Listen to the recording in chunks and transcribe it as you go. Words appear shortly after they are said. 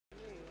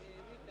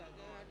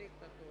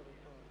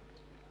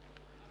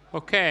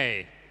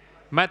Okay,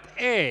 Mat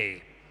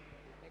A.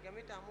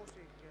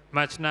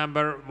 Match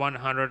number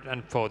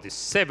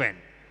 147.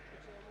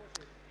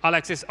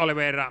 Alexis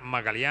Oliveira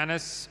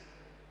Magallanes,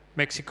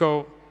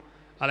 Mexico.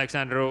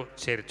 Alexandru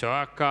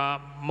Chirchoaka,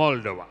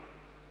 Moldova.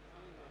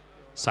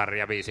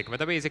 Sarja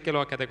 55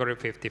 kiloa, category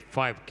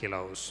 55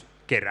 kilos.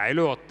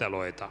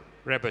 Keräilyotteluita,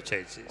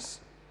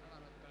 repechages.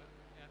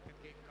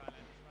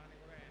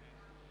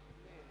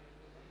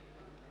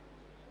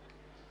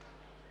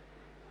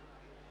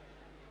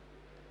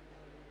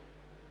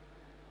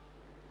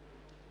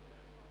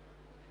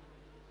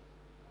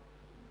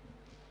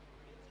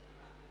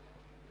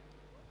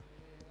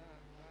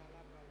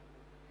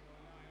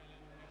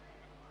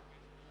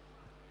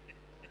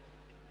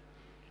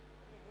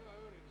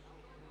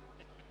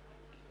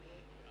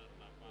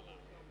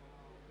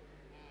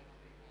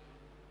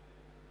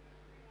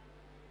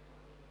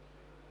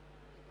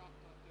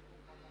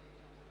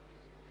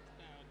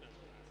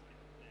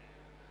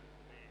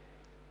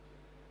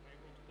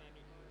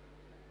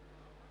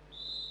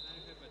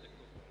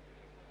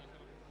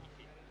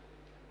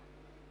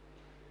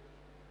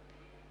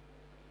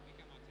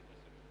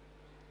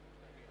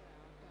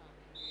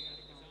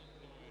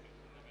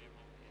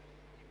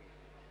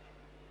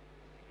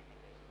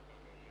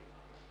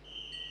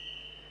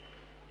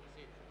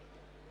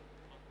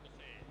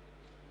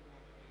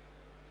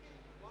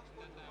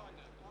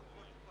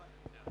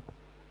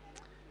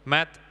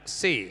 Matt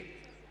C.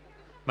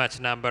 Match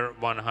number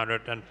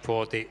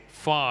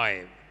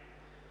 145.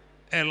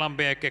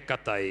 Elambieke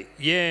Katai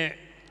Ye,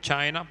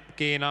 China,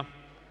 Kiina.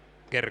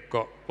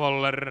 Kerkko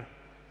Woller,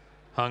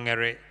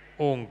 Hungary,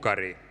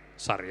 Unkari.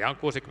 Sarja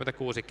on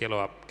 66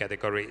 kiloa,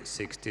 category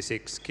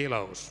 66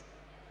 kilos.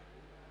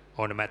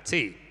 On Matt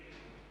C.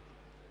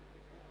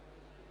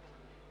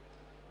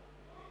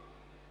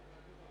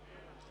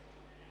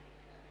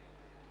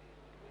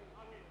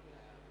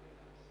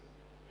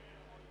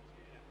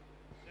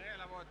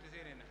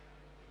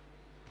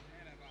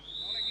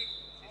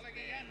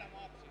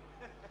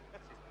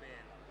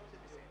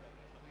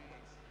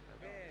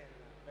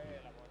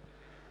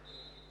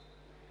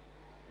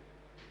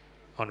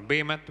 On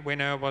B-mat,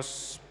 winner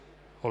was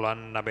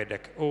Ulan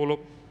Nabedek Ulu,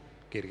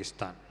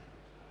 Kyrgyzstan.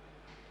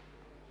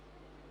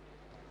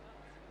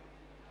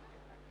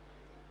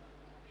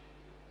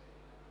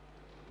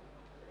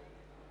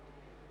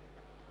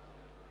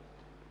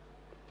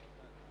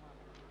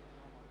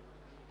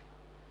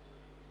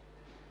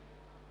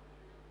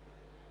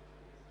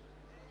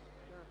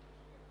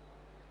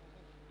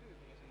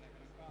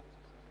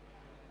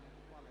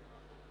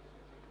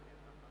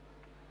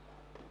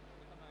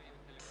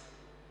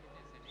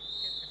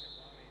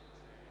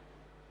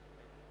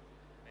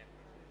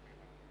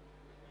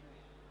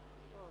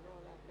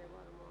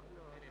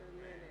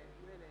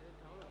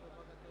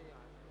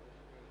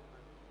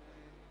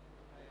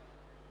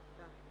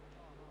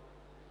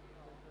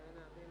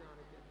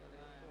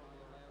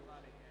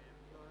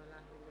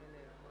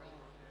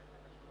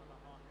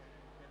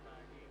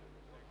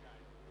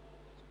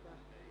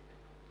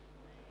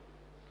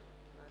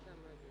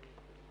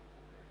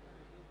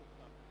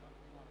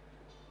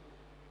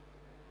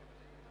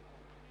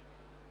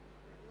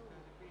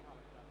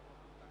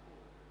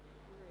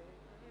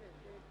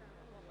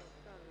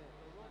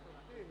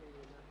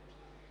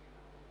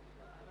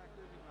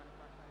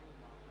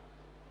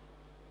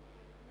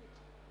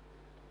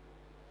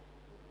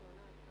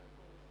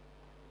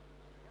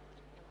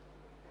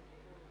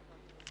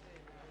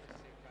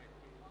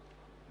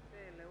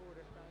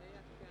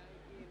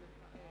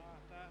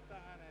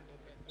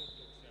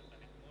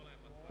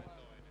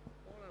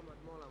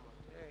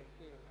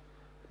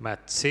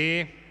 Matt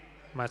C,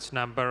 match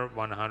number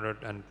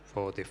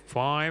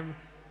 145.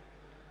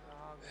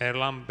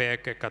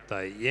 Erlanbeke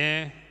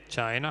Kataye,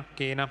 China,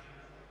 Kiina.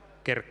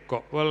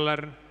 Kerkko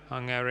Woller,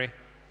 Hungary,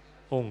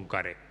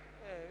 Unkari.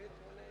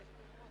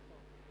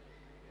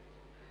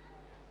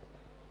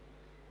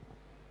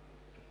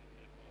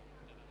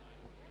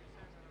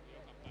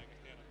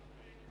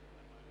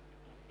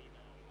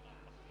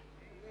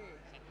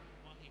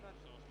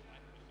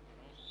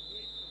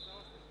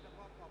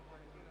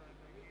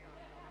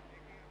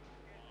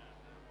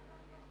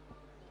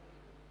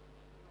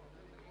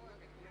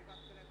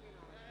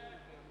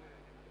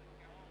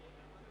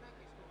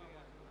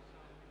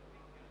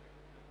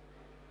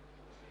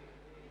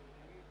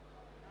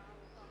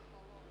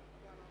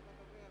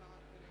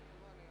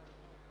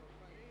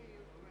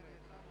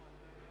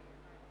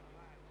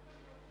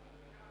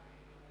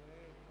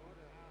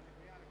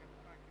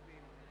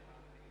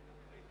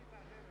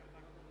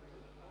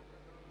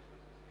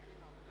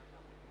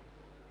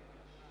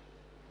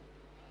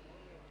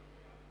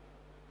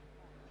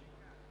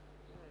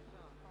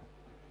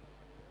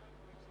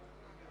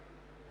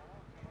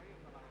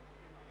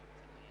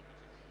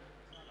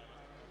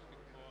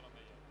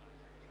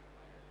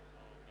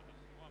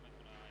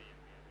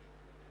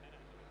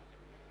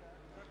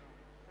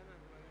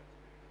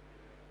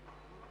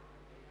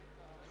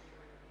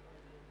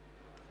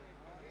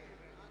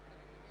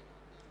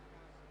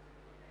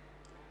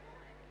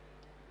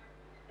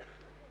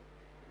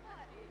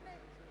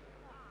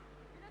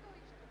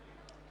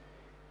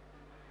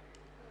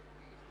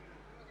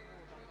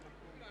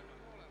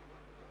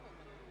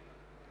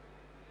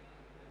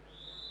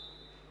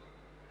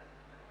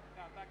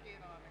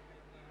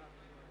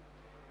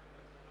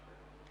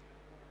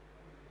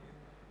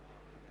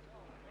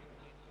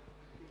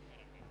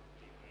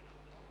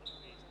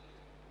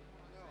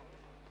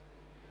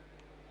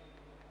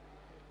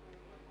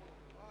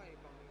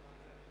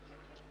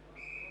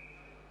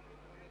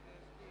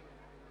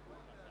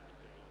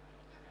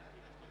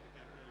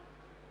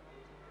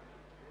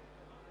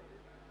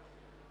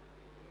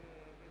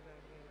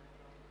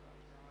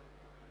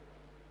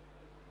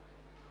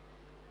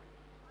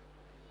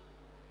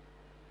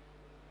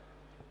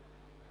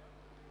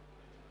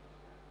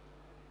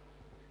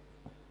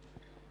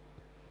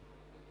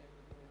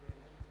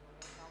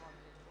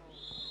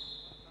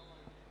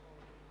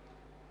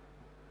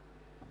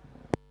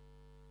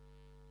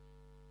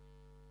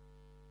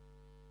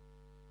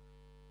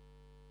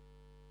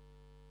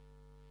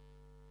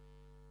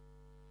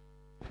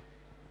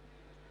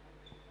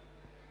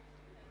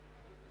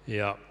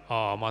 Ja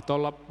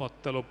A-matolla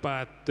ottelu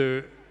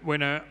päättyy.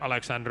 Winner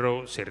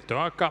Aleksandru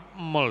Sirtuaka,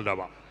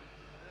 Moldova.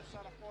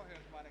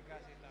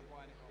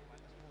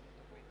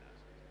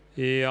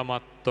 Ja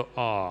matto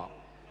A.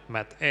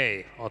 Mat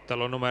A.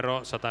 Ottelu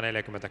numero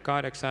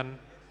 148.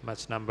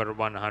 Match number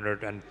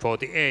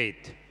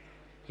 148.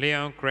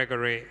 Leon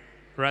Gregory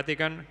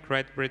Rattigan,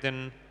 Great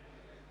Britain.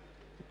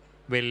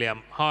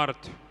 William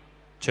Hart,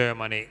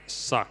 Germany,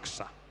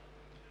 Saksa.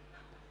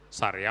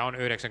 Sarja on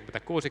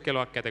 96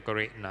 kiloa,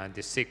 category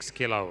 96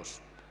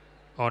 kilos.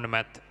 On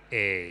mat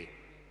A.